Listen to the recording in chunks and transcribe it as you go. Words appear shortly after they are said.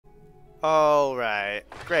Alright.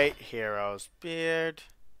 Great heroes. Beard.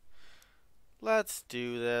 Let's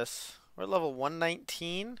do this. We're at level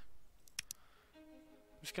 119. I'm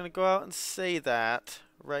just gonna go out and say that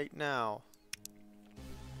right now.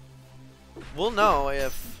 We'll know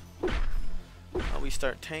if we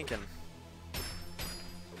start tanking.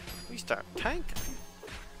 We start tanking.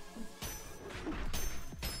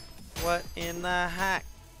 What in the heck?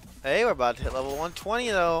 Hey, we're about to hit level 120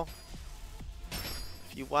 though.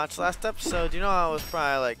 If you watched last episode, you know I was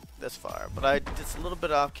probably like this far. But I did a little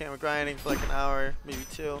bit off camera grinding for like an hour, maybe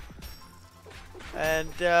two. And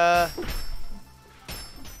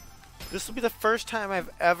this will be the first time I've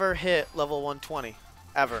ever hit level 120.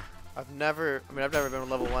 Ever. I've never been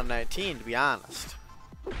level 119 to be honest.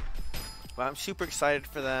 But I'm super excited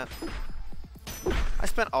for that. I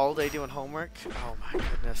spent all day doing homework. Oh my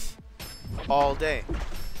goodness. All day.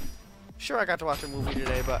 Sure, I got to watch a movie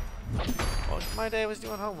today, but most of my day was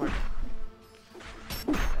doing homework.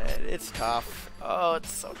 And it's tough. Oh,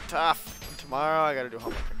 it's so tough. And tomorrow I gotta do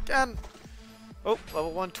homework again. Oh,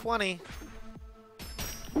 level 120.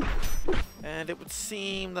 And it would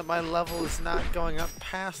seem that my level is not going up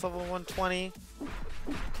past level 120.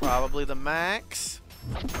 Probably the max.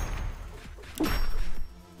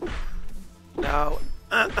 Now,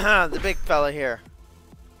 the big fella here.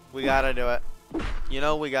 We gotta do it. You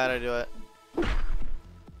know we gotta do it.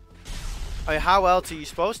 I mean, how else are you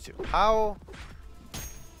supposed to? How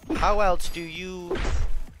else do you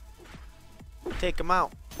take them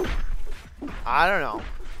out? I don't know.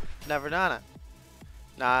 Never done it.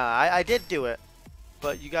 Nah, I did do it.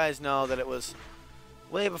 But you guys know that it was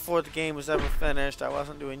way before the game was ever finished. I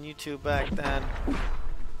wasn't doing YouTube back then.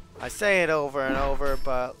 I say it over and over,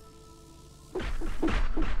 but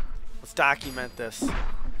let's document this.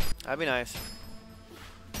 That'd be nice.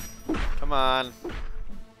 Come on.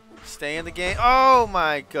 Stay in the game. Oh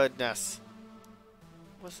my goodness.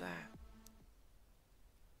 What's that?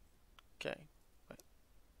 Okay. Wait.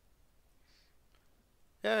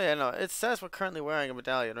 Yeah, no. It says we're currently wearing a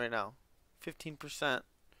medallion right now. 15%.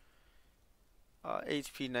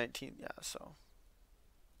 HP 19. Yeah, so.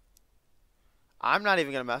 I'm not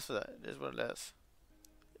even going to mess with it. It is what it is.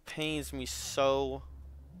 It pains me so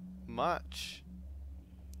much.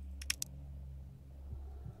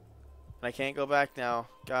 I can't go back now.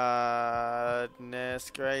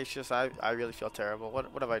 Goodness gracious. I really feel terrible.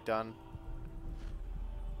 What have I done?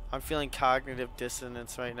 I'm feeling cognitive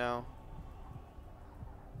dissonance right now.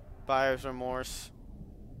 Buyer's remorse.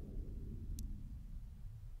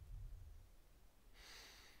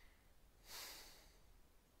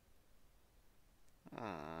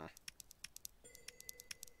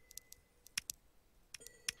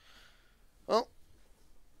 Well,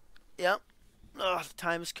 yep. Oh, the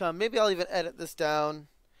time has come. Maybe I'll even edit this down.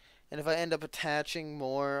 And if I end up attaching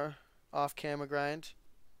more off-camera grind,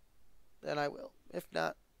 then I will. If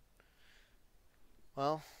not,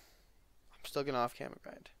 well, I'm still going to off-camera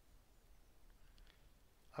grind.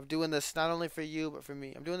 I'm doing this not only for you, but for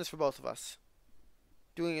me. I'm doing this for both of us.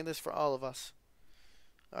 Doing this for all of us.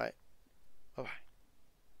 Alright. Bye-bye.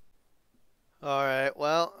 Alright,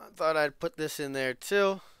 well, I thought I'd put this in there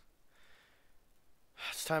too.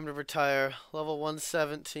 It's time to retire. Level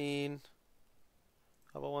 117.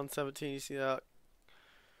 Level 117, you see that?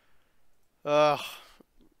 Ugh.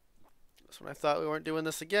 That's when I thought we weren't doing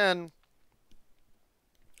this again.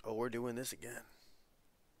 Oh, we're doing this again.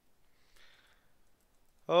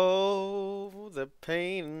 Oh, the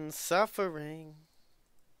pain and suffering.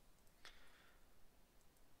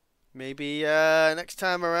 Maybe next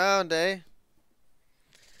time around, eh?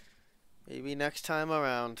 Maybe next time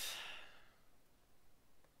around.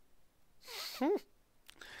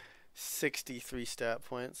 63 stat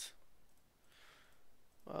points.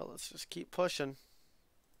 Well, let's just keep pushing.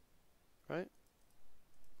 Right?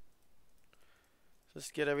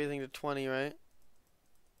 Just get everything to 20, right?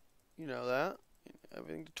 You know that.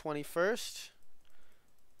 Everything to 20 first.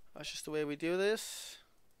 That's just the way we do this.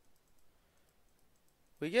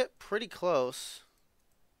 We get pretty close.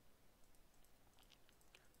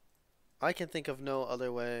 I can think of no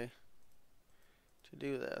other way to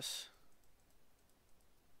do this.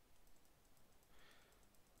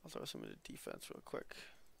 I'll throw some into defense real quick.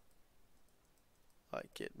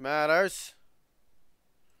 Like it matters.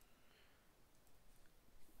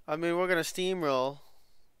 I mean, we're going to steamroll.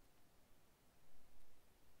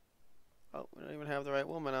 Oh, we don't even have the right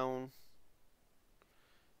woman on.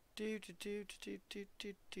 It's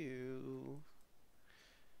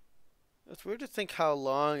weird to think how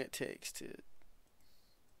long it takes to.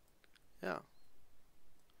 Yeah.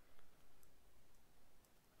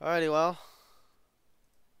 Alrighty, well.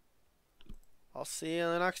 I'll see you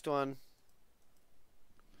in the next one.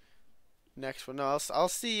 next one. No, I'll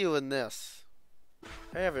see you in this.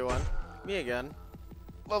 Hey everyone, me again.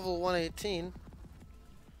 Level 118.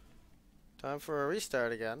 Time for a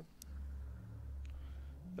restart again.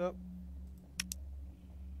 Yep.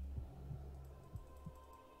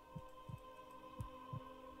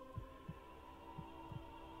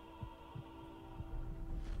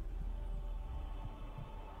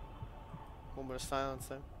 Moment of silence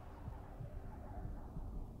there.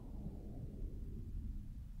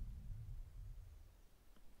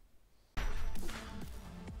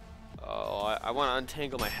 Oh, I want to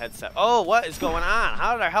untangle my headset. Oh, what is going on?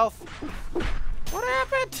 How did our health... What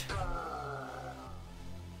happened?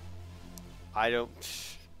 I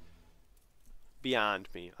don't... Beyond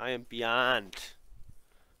me. I am beyond.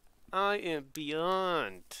 I am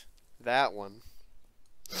beyond that one.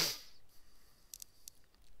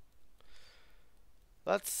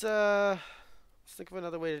 Let's think of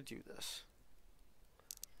another way to do this.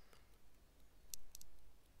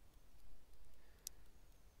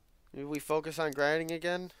 Maybe we focus on grinding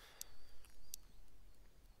again?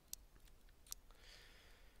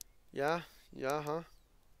 Yeah? Yeah, huh?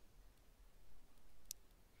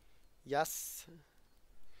 Yes.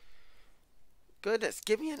 Goodness,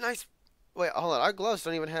 give me a nice... Wait, hold on. Our gloves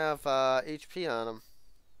don't even have HP on them.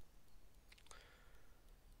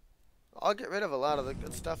 I'll get rid of a lot of the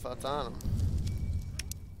good stuff that's on them.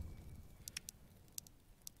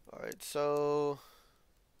 Alright, so...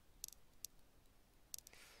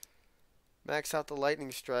 Max out the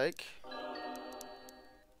lightning strike.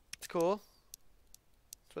 It's cool.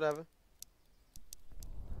 It's whatever.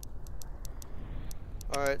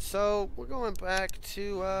 Alright, so we're going back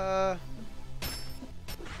to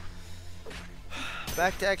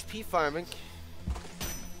XP farming.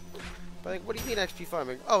 But like, what do you mean XP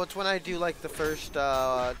farming? Oh, it's when I do like the first 2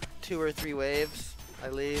 or 3 waves, I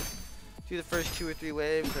leave. Do the first 2 or 3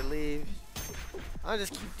 waves, I leave. I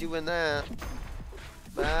just keep doing that.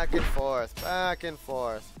 Back and forth, back and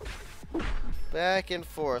forth. Back and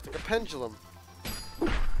forth, like a pendulum.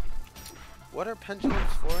 What are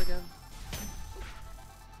pendulums for again?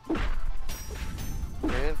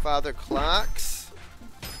 Grandfather clocks,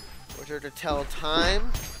 which are to tell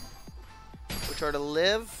time, which are to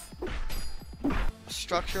live, a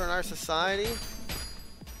structure in our society.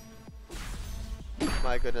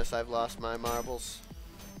 My goodness, I've lost my marbles.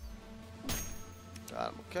 Got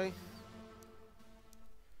 'em, okay.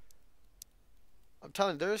 I'm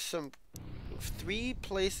telling you, there's some 3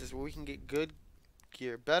 places where we can get good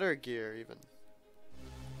gear, better gear even.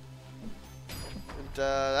 And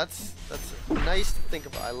that's nice to think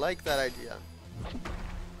about. I like that idea.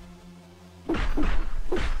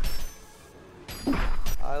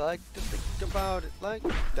 I like to think about it like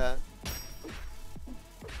that.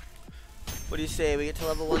 What do you say? We get to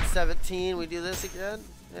level 117, we do this again?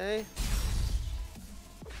 Hey?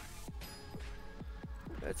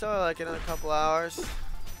 It's all like another couple hours.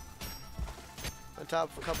 On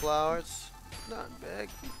top of a couple hours. Not big.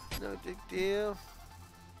 No big deal.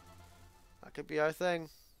 That could be our thing.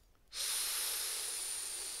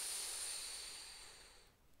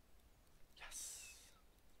 Yes.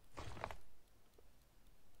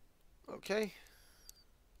 Okay.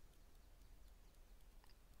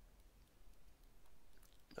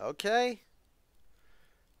 Okay.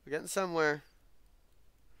 We're getting somewhere.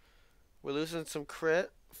 We're losing some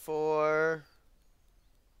crit for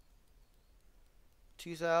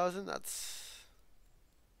 2,000. That's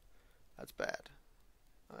bad.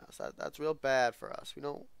 So that's real bad for us. We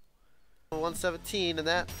don't 117, and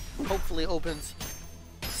that hopefully opens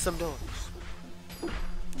some doors.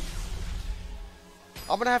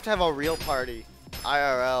 I'm gonna have to have a real party,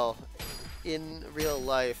 IRL, in real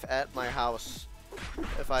life at my house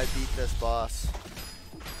if I beat this boss.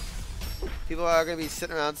 People are gonna be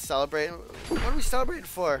sitting around celebrating. What are we celebrating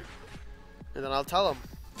for? And then I'll tell them.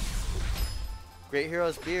 Great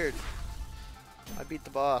Hero's beard. I beat the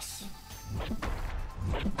boss.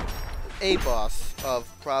 A boss of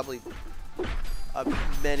probably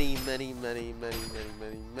many more.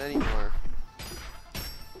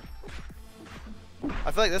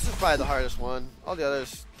 I feel like this is probably the hardest one. All the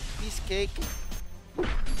others, piece of cake.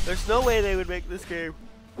 There's no way they would make this game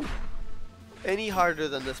any harder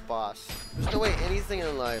than this boss. There's no way anything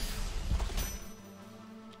in life.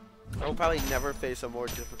 I will probably never face a more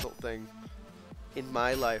difficult thing in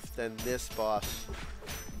my life than this boss.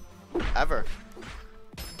 Ever.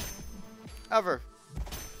 Ever.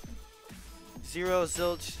 Zero,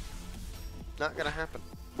 zilch. Not gonna happen.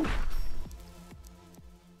 Wow,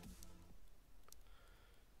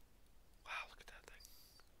 look at that thing.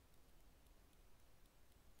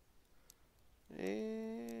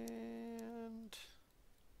 And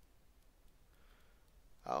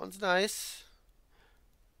That one's nice.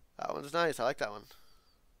 That one's nice. I like that one.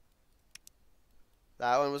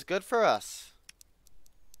 That one was good for us.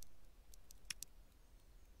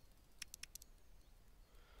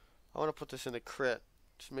 I want to put this in a crit.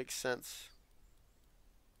 Just makes sense.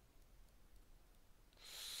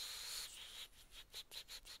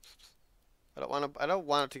 I don't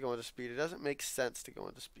want it to go into speed. It doesn't make sense to go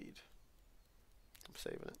into speed. I'm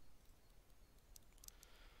saving it.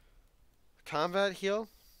 Combat heal.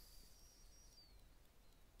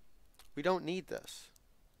 We don't need this.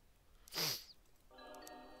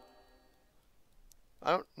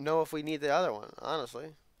 I don't know if we need the other one, honestly.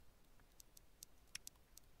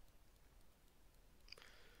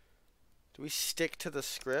 Do we stick to the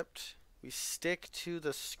script? We stick to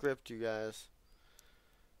the script, you guys.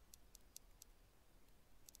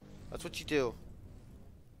 That's what you do.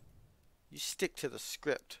 You stick to the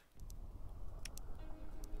script.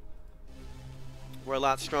 We're a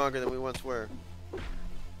lot stronger than we once were.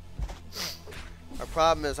 Our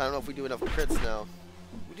problem is, I don't know if we do enough crits now.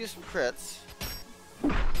 We do some crits.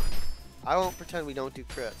 I won't pretend we don't do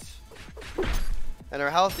crits. And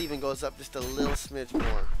our health even goes up just a little smidge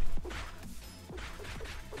more.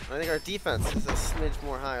 I think our defense is a smidge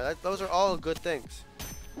more higher. Those are all good things.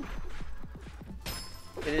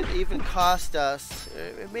 And it even cost us,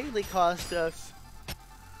 it mainly cost us,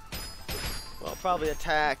 well, probably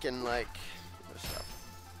attack and like other stuff.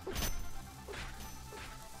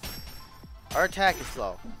 Our attack is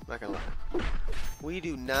slow, not gonna lie. We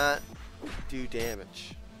do not do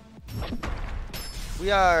damage.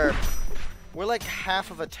 We're like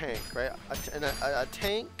half of a tank, right? A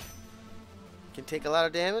tank can take a lot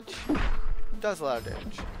of damage, does a lot of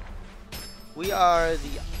damage. We are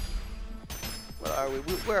the, what are we?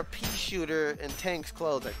 We're a pea shooter in tank's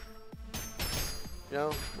clothing. You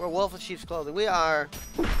know, we're wolf in sheep's clothing. We are,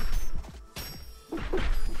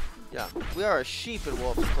 yeah, we are a sheep in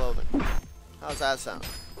wolf's clothing. How's that sound?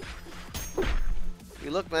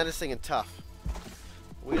 We look menacing and tough.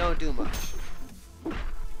 We don't do much.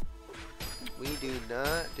 We do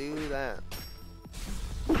not do that.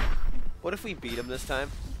 What if we beat him this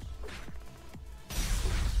time?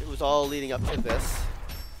 It was all leading up to this.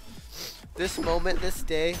 This moment, this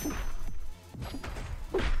day.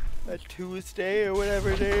 A Tuesday or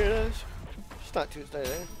whatever day it is. It's not Tuesday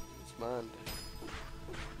today. It's Monday.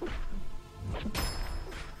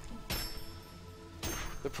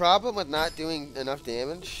 The problem with not doing enough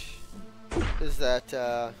damage is that,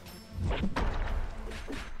 well,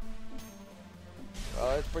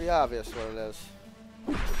 it's pretty obvious what it is.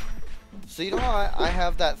 So you know how I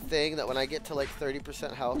have that thing that when I get to like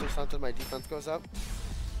 30% health or something, my defense goes up?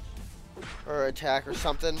 Or attack or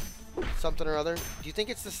something or other? Do you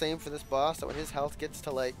think it's the same for this boss, that when his health gets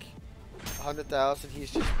to like 100,000,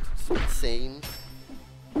 he's just insane?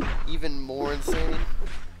 Even more insane?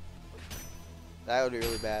 That would be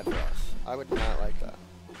really bad for us. I would not like that.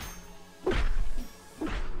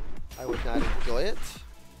 I would not enjoy it.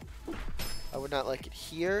 I would not like it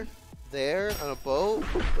here, there, on a boat,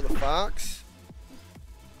 with a fox,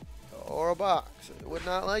 or a box. I would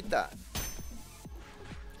not like that.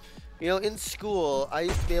 You know, in school, I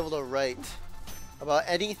used to be able to write about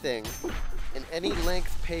anything in any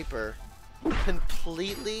length paper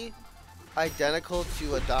completely identical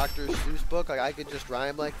to a Dr. Seuss book. Like, I could just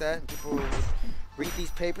rhyme like that, and people would read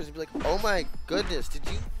these papers and be like, oh my goodness, did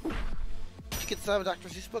you get this out of a Dr.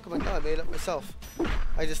 Seuss book? I'm like, no, I made it up myself.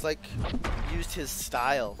 I just, like, used his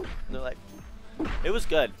style. And they're like, it was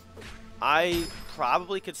good. I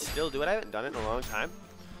probably could still do it. I haven't done it in a long time.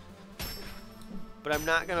 But I'm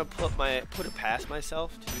not going to put it past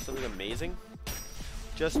myself to do something amazing.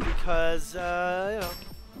 Just because, you know,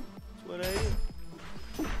 it's what I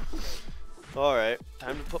do. Alright,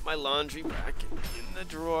 time to put my laundry back in the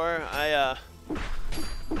drawer. I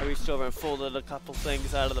reached over and folded a couple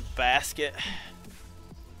things out of the basket.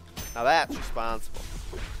 Now that's responsible.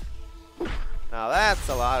 Now that's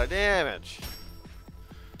a lot of damage.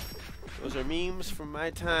 Those are memes from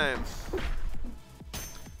my time.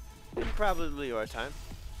 And probably your time.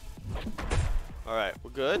 Alright,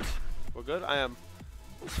 we're good. We're good. I am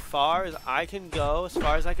as far as I can go, as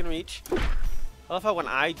far as I can reach. I love how when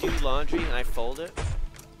I do laundry and I fold it,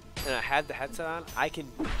 and I had the headset on, I can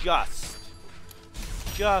just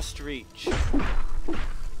reach.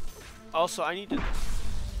 Also, I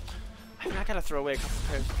gotta throw away a couple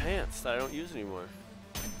pairs of pants that I don't use anymore.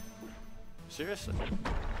 Seriously.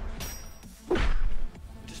 It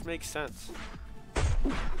just makes sense.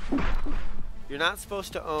 You're not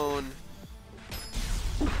supposed to own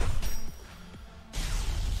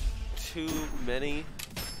too many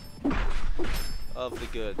of the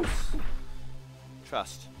goods.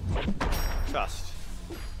 Trust. Trust.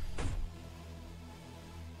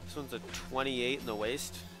 This one's a 28 in the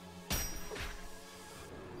waist.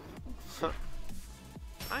 Huh.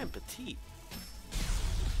 I am petite.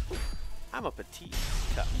 I'm a petite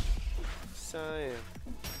cup. So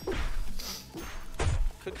yeah.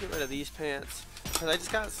 Could get rid of these pants. Cause I just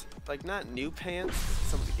got like not new pants.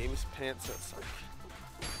 Somebody gave me some pants, so it's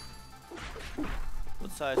like,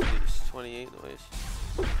 what size are these? 28 in the waist.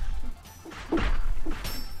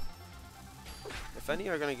 If any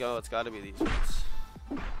are gonna go, it's got to be these ones.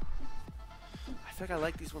 I think I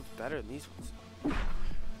like these ones better than these ones.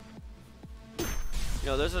 You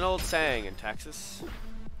know, there's an old saying in Texas.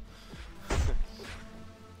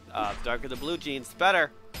 Darker the blue jeans, the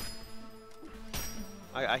better.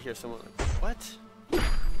 I hear someone like, what?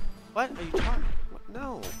 What are you talking? What?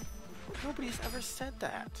 No, nobody's ever said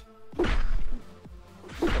that.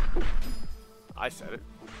 I said it.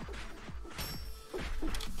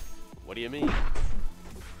 What do you mean?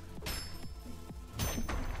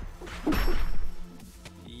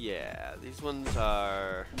 Yeah, these ones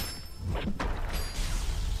are...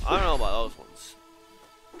 I don't know about those ones.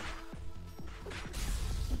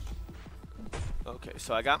 Okay,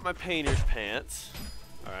 so I got my painter's pants.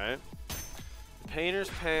 Alright. Painter's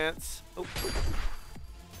pants. Oh,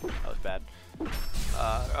 that was bad.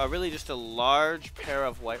 Are really just a large pair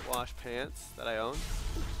of whitewash pants that I own.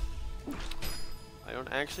 I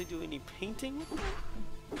don't actually do any painting with them.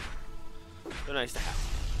 They're nice to have.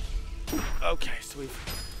 Okay, so I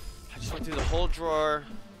just went through the whole drawer.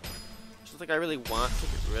 There's nothing I really want to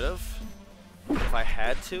get rid of. But if I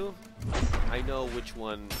had to, I know which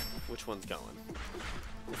one's going.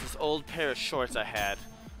 There's this old pair of shorts I had,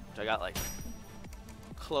 which I got like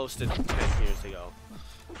close to 10 years ago.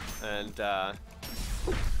 And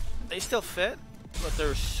they still fit, but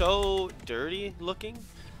they're so dirty looking.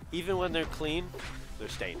 Even when they're clean, they're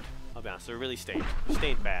stained. I'll be honest, they're really stained. They're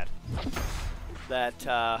stained bad. That,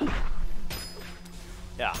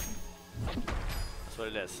 yeah. That's what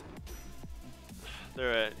it is.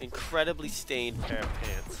 They're an incredibly stained pair of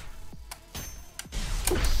pants.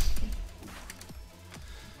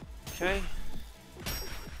 Okay.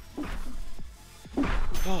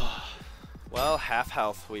 Well, half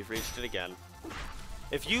health. We've reached it again.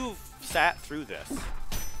 If you've sat through this,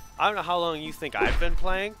 I don't know how long you think I've been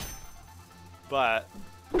playing, but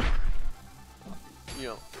you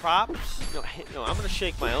know, props. No, I'm gonna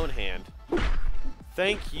shake my own hand.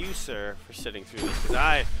 Thank you, sir, for sitting through this, because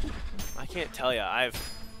I can't tell you, I've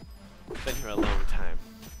been here a long time.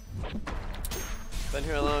 Been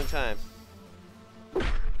here a long time.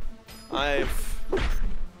 I've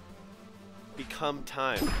become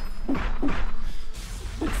time.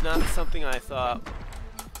 It's not something I thought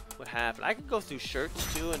would happen. I could go through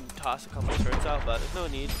shirts too and toss a couple shirts out, but there's no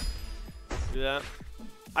need to do that.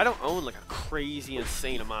 I don't own like a crazy,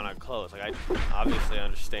 insane amount of clothes. Like, I obviously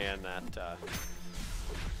understand that.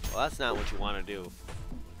 Well, that's not what you want to do.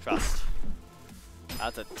 Trust.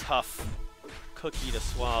 That's a tough cookie to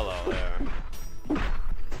swallow there.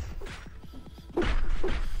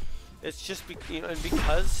 It's just you know, and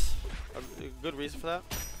because a good reason for that.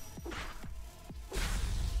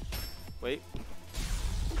 Wait.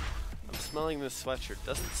 I'm smelling this sweatshirt.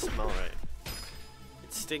 Doesn't smell right.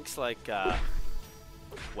 It stinks like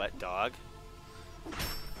wet dog.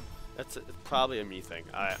 That's probably a me thing.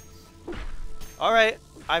 Alright.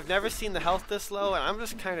 I've never seen the health this low, and I'm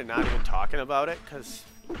just kind of not even talking about it, because,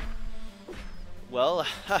 well,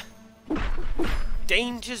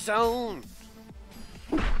 danger zone.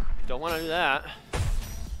 Don't want to do that.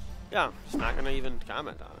 Yeah, I'm just not going to even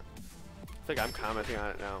comment on it. I think I'm commenting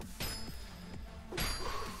on it now.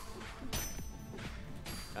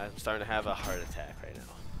 I'm starting to have a heart attack right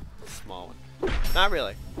now. A small one. Not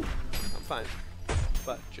really. I'm fine.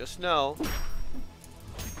 But just know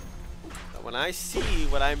that when I see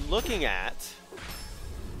what I'm looking at,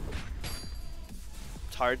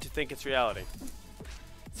 it's hard to think it's reality.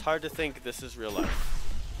 It's hard to think this is real life.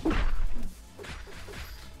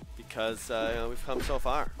 Because you know, we've come so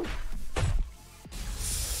far.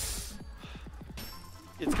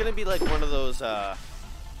 It's gonna be like one of those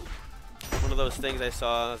things I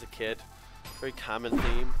saw as a kid, very common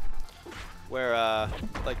theme, where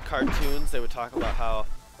like cartoons, they would talk about how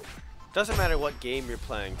it doesn't matter what game you're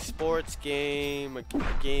playing, sports game, a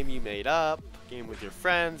game you made up, a game with your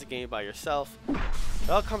friends, a game by yourself, it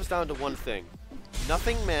all comes down to one thing.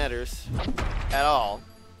 Nothing matters at all.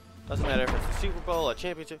 Doesn't matter if it's a Super Bowl, a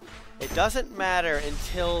championship. It doesn't matter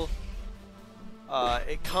until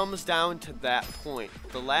it comes down to that point.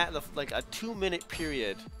 Like a 2-minute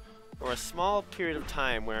period or a small period of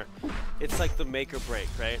time where it's like the make or break,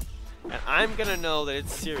 right? And I'm gonna know that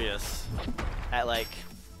it's serious at like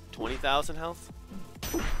 20,000 health.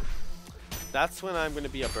 That's when I'm gonna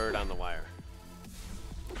be a bird on the wire.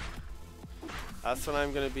 That's when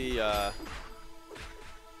I'm gonna be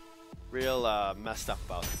real messed up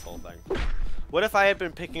about this whole thing. What if I had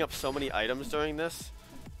been picking up so many items during this?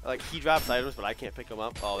 Like, he drops items, but I can't pick them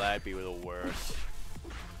up? Oh, that'd be the worst.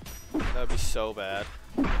 That'd be so bad.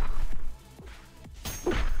 It'd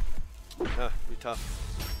be tough.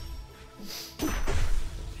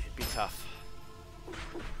 It'd be tough.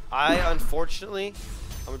 Unfortunately,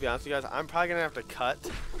 I'm gonna be honest with you guys, I'm probably gonna have to cut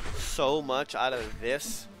so much out of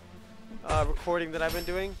this recording that I've been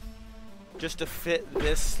doing just to fit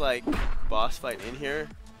this, like, boss fight in here.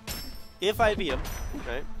 If I beat him,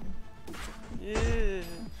 right? Yeah.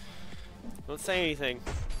 Don't say anything.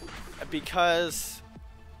 Because,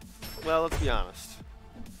 well, let's be honest.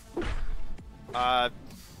 You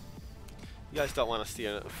guys don't want to see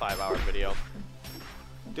a 5-hour video,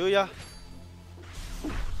 do ya?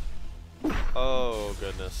 Oh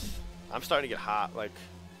goodness, I'm starting to get hot, like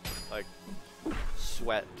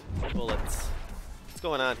sweat bullets. What's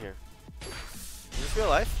going on here? Is this real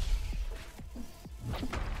life?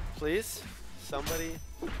 Please, somebody.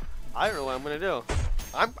 I don't know what I'm gonna do.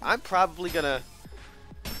 I'm probably gonna.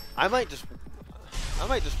 I might just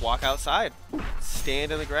walk outside,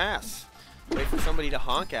 stand in the grass, wait for somebody to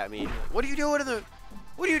honk at me. What are you doing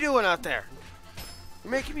What are you doing out there?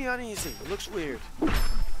 You're making me uneasy. It looks weird.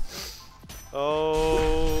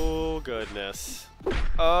 Oh goodness.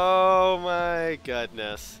 Oh my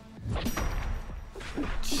goodness.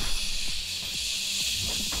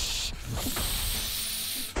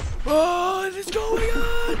 What is going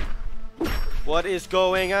on? What is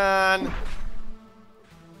going on?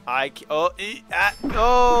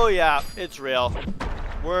 Oh yeah, it's real.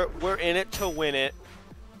 We're in it to win it.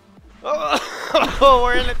 Oh,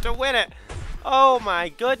 we're in it to win it. Oh my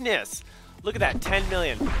goodness. Look at that, 10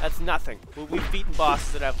 million. That's nothing. We've beaten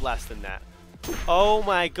bosses that have less than that. Oh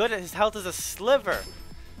my goodness, his health is a sliver.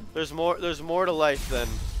 There's more to life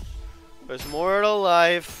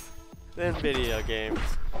than video games.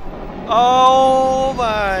 Oh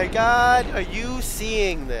my god, are you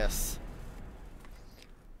seeing this?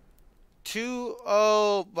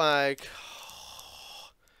 Oh my god.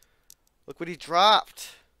 Look what he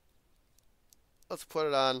dropped. Let's put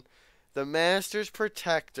it on. The Master's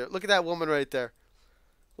Protector. Look at that woman right there.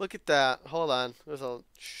 Look at that. Hold on. There's a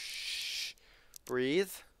shh.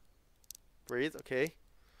 Breathe. Breathe. Okay.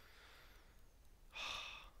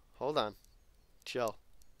 Hold on. Chill.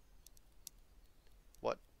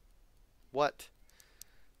 What? What?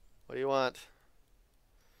 What do you want?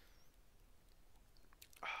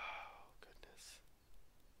 Oh, goodness.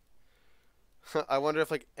 I wonder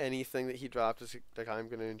if like anything that he dropped is like I'm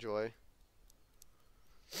gonna enjoy.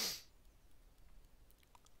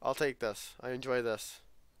 I'll take this. I enjoy this.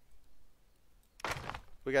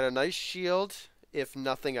 We got a nice shield, if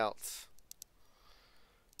nothing else.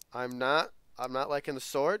 I'm not liking the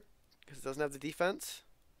sword because it doesn't have the defense.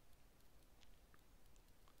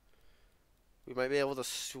 We might be able to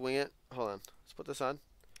swing it. Hold on. Let's put this on.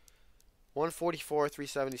 144,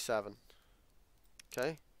 377.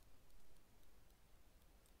 Okay.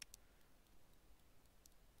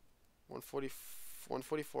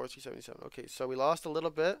 144, 377. Okay, so we lost a little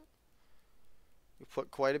bit. We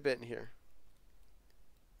put quite a bit in here.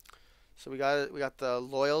 So we got the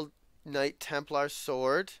Loyal Knight Templar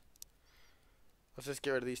sword. Let's just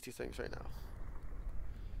get rid of these two things right now.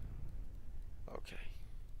 Okay.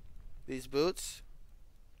 These boots.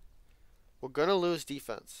 We're gonna lose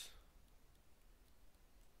defense.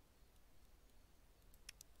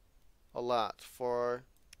 A lot for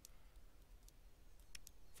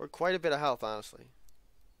quite a bit of health, honestly.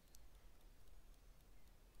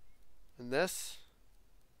 And this.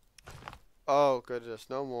 Oh goodness,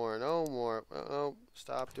 no more, no more. Oh,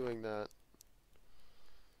 stop doing that.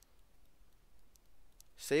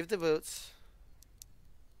 Save the boots.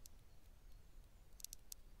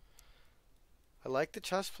 I like the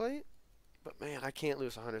chest plate, but man, I can't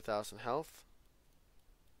lose 100,000 health.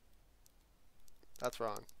 That's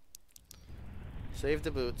wrong. Save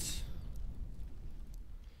the boots.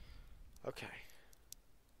 Okay.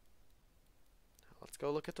 Now let's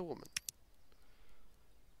go look at the woman.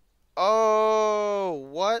 Oh,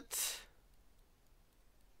 what?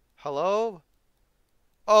 Hello?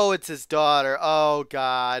 Oh, it's his daughter. Oh,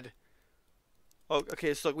 God. Oh,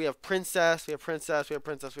 okay, so look, we have princess, we have princess, we have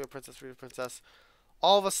princess, we have princess, we have princess.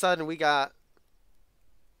 All of a sudden, we got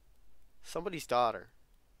somebody's daughter.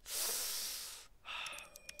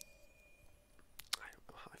 I don't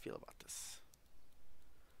know how I feel about this.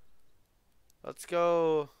 Let's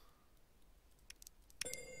go.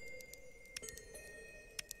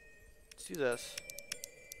 do this.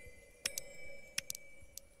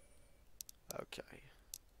 Okay.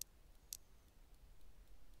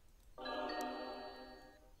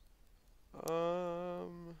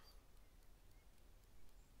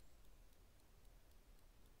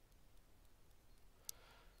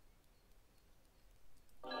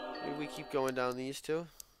 Maybe we keep going down these two.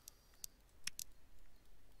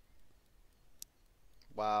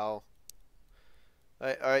 Wow.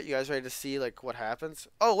 Alright, you guys ready to see like what happens?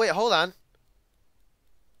 Oh wait, hold on.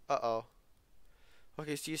 Uh-oh.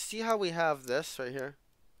 Okay, so you see how we have this right here?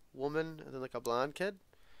 Woman and then like a blonde kid?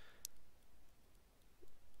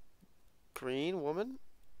 Green woman?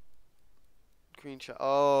 Green child.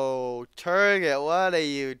 Oh, Turget, what are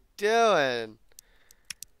you doing?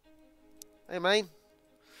 Hey, man.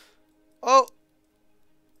 Oh!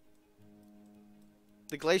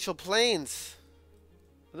 The glacial plains.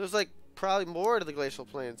 There's like probably more to the glacial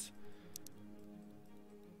plains.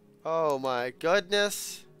 Oh my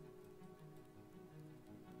goodness.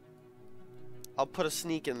 I'll put a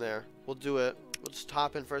sneak in there. We'll do it. We'll just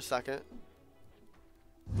hop in for a second.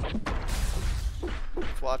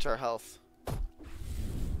 Let's watch our health.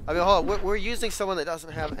 I mean, hold on. We're using someone that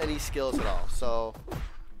doesn't have any skills at all, so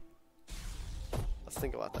let's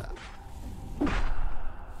think about that.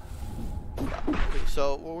 Okay,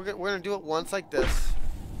 so we're gonna do it once like this.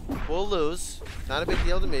 We'll lose. Not a big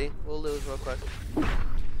deal to me. We'll lose real quick.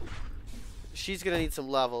 She's gonna need some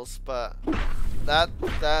levels, but that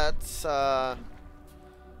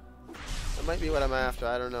might be what I'm after.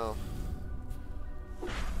 I don't know.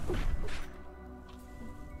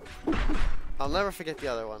 I'll never forget the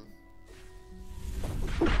other one.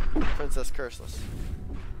 Princess Curseless.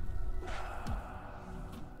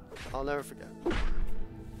 I'll never forget.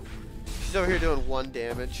 She's over here doing 1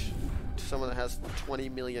 damage to someone that has 20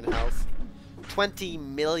 million health. 20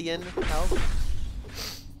 million health?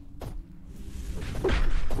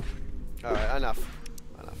 Alright, enough.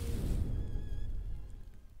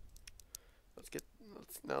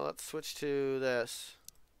 Now let's switch to this.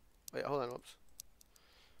 Wait, hold on, whoops.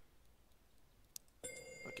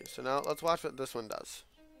 Okay, so now let's watch what this one does.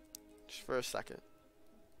 Just for a second.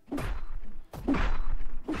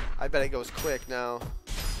 I bet it goes quick now.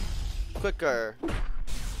 Quicker.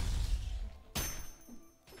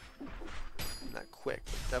 Not quick,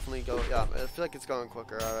 but definitely go. Yeah, I feel like it's going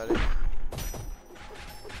quicker already.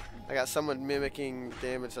 I got someone mimicking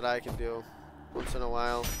damage that I can do once in a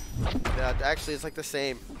while. Yeah, actually, it's like the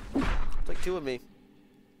same. It's like 2 of me.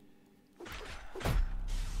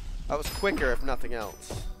 I was quicker, if nothing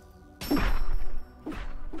else. And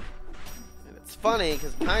it's funny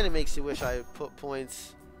because it kind of makes you wish I put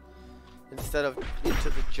points instead of into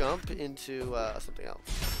the jump into something else.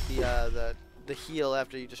 The heal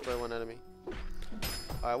after you destroy 1 enemy.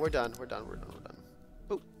 All right, we're done. We're done.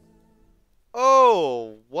 Oh.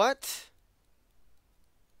 Oh, what?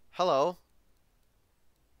 Hello.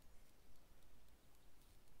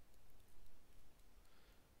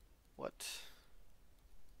 What?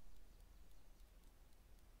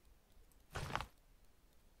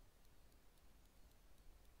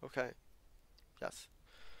 Okay. Yes.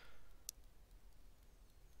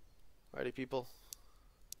 Alrighty, people.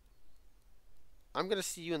 I'm gonna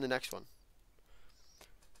see you in the next one.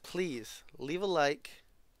 Please leave a like,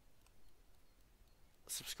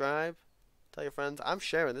 subscribe, tell your friends. I'm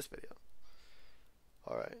sharing this video.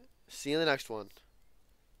 Alright. See you in the next one.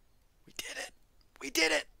 We did it. We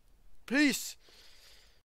did it. Peace.